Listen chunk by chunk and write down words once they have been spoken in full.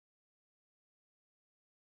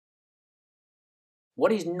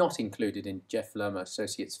What is not included in Jeff Lermer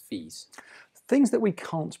Associates fees? Things that we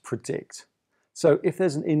can't predict. So if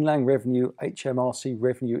there's an inland revenue, HMRC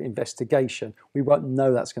revenue investigation, we won't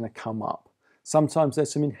know that's going to come up. Sometimes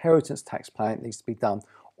there's some inheritance tax planning that needs to be done,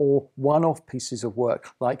 or one-off pieces of work,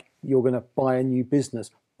 like you're going to buy a new business,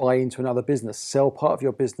 buy into another business, sell part of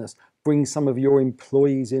your business, bring some of your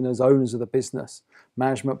employees in as owners of the business,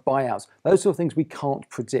 management buyouts, those sort of things we can't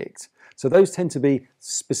predict. So those tend to be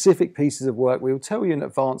specific pieces of work. We will tell you in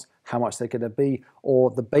advance how much they're going to be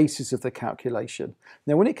or the basis of the calculation.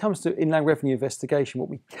 Now, when it comes to inland revenue investigation, what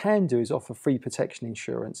we can do is offer free protection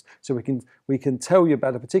insurance. So we can tell you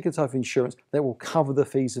about a particular type of insurance that will cover the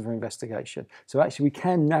fees of an investigation. So actually we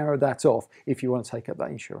can narrow that off if you want to take up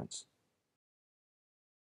that insurance.